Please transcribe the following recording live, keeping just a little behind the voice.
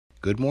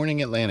Good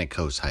morning, Atlantic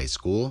Coast High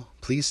School.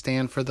 Please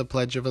stand for the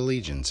Pledge of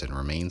Allegiance and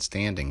remain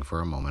standing for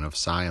a moment of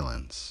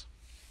silence.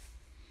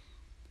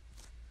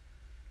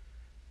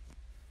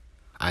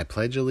 I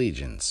pledge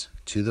allegiance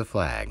to the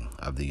flag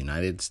of the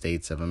United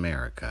States of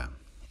America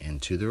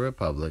and to the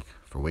republic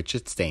for which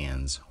it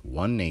stands,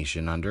 one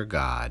nation under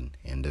God,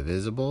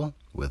 indivisible,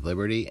 with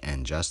liberty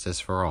and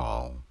justice for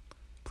all.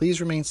 Please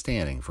remain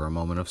standing for a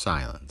moment of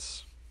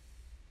silence.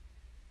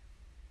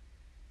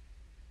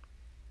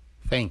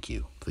 Thank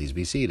you. Please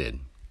be seated.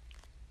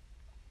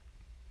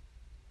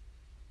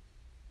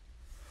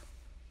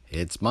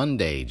 It's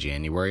Monday,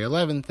 January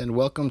 11th, and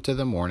welcome to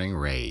the Morning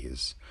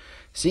Rays.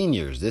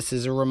 Seniors, this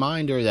is a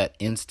reminder that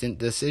instant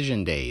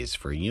decision days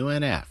for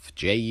UNF,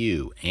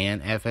 JU,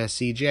 and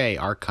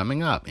FSCJ are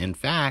coming up. In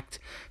fact,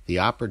 the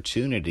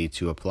opportunity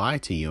to apply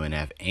to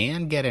UNF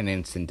and get an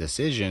instant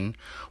decision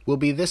will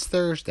be this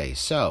Thursday,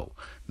 so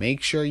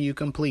make sure you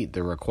complete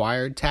the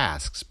required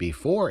tasks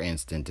before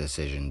Instant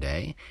Decision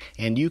Day,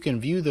 and you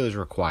can view those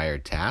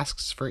required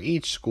tasks for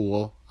each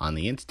school on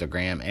the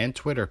Instagram and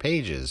Twitter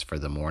pages for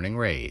the Morning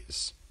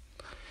Rays.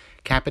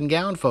 Cap and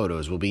gown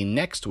photos will be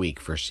next week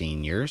for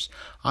seniors.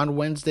 On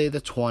Wednesday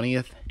the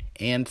 20th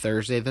and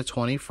Thursday the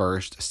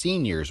 21st,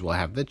 seniors will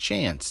have the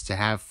chance to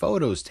have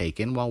photos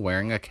taken while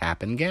wearing a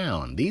cap and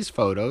gown. These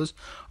photos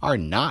are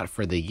not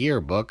for the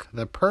yearbook.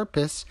 The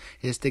purpose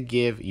is to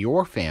give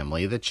your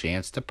family the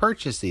chance to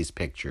purchase these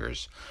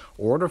pictures.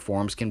 Order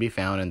forms can be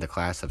found in the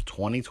Class of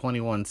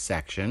 2021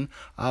 section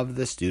of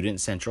the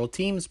Student Central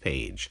Teams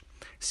page.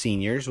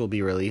 Seniors will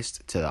be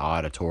released to the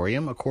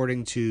auditorium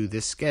according to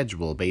this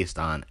schedule based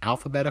on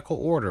alphabetical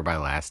order by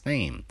last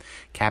name.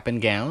 Cap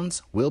and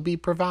gowns will be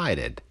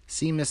provided.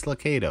 See Ms.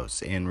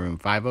 Lakatos in room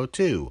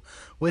 502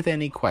 with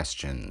any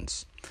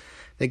questions.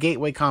 The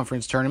Gateway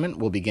Conference Tournament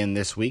will begin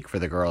this week for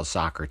the girls'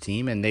 soccer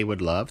team, and they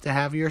would love to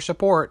have your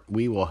support.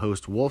 We will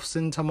host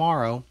Wolfson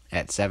tomorrow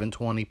at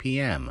 7:20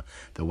 p.m.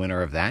 The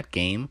winner of that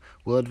game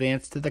will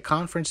advance to the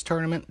conference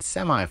tournament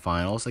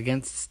semifinals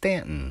against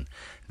Stanton.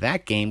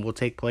 That game will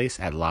take place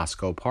at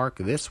Lasco Park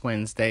this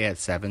Wednesday at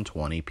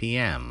 7:20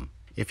 p.m.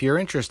 If you're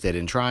interested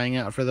in trying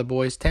out for the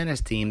boys'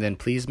 tennis team, then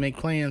please make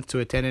plans to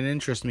attend an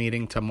interest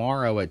meeting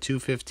tomorrow at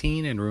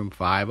 2:15 in room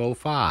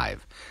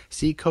 505.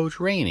 See Coach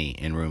Rainey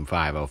in room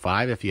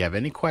 505 if you have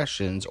any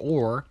questions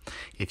or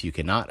if you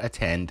cannot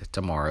attend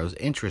tomorrow's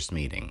interest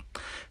meeting.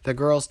 The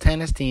girls'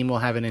 tennis team will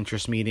have an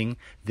interest meeting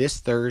this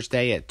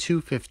Thursday at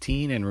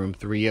 2:15 in room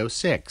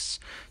 306.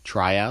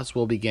 Tryouts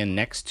will begin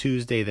next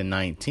Tuesday the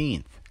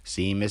 19th.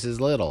 See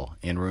Mrs. Little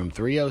in room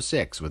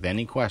 306 with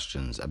any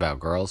questions about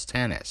girls'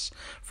 tennis.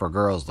 For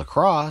girls'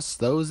 lacrosse,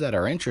 those that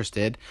are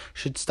interested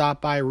should stop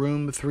by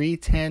room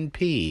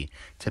 310P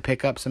to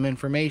pick up some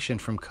information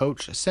from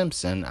Coach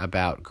Simpson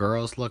about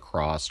girls'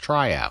 lacrosse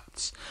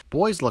tryouts.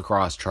 Boys'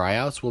 lacrosse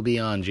tryouts will be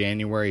on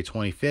January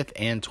 25th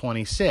and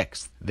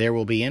 26th. There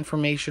will be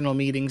informational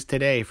meetings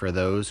today for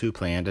those who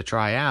plan to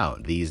try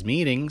out. These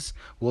meetings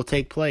will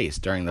take place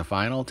during the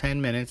final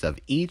 10 minutes of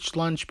each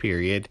lunch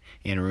period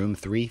in room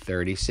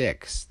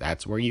 336.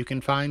 That's where you can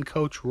find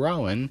Coach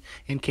Rowan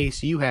in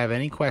case you have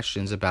any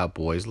questions about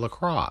boys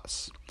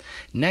lacrosse.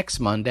 Next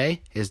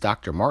Monday is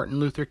Dr. Martin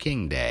Luther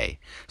King Day,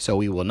 so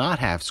we will not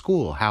have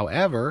school.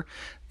 However,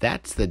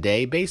 that's the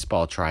day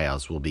baseball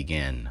tryouts will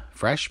begin.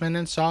 Freshmen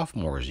and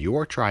sophomores,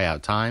 your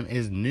tryout time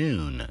is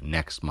noon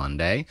next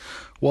Monday,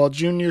 while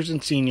juniors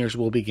and seniors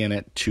will begin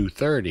at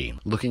 2:30.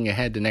 Looking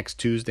ahead to next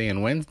Tuesday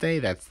and Wednesday,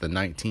 that's the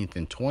 19th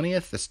and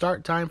 20th, the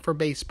start time for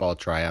baseball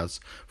tryouts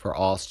for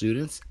all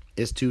students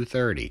is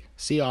 2:30.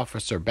 See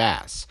Officer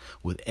Bass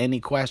with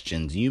any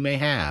questions you may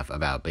have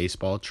about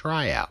baseball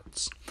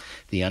tryouts.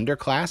 The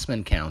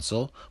Underclassmen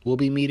Council will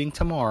be meeting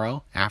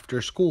tomorrow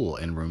after school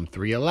in room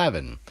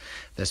 311.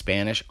 The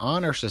Spanish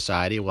Honor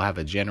Society will have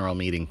a general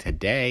meeting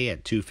today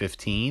at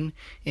 2:15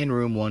 in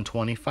room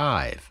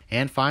 125.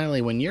 And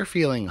finally, when you're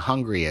feeling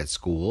hungry at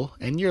school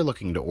and you're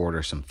looking to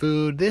order some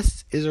food,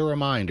 this is a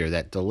reminder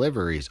that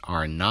deliveries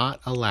are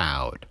not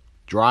allowed.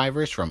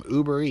 Drivers from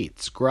Uber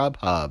Eats,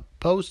 Grubhub,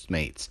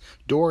 Postmates,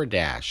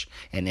 DoorDash,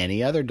 and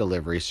any other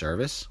delivery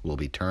service will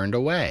be turned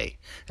away.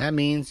 That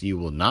means you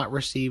will not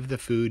receive the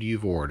food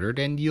you've ordered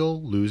and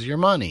you'll lose your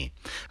money.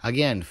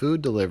 Again,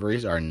 food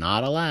deliveries are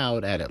not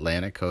allowed at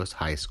Atlantic Coast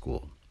High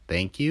School.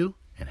 Thank you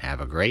and have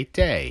a great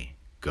day.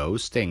 Go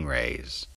Stingrays.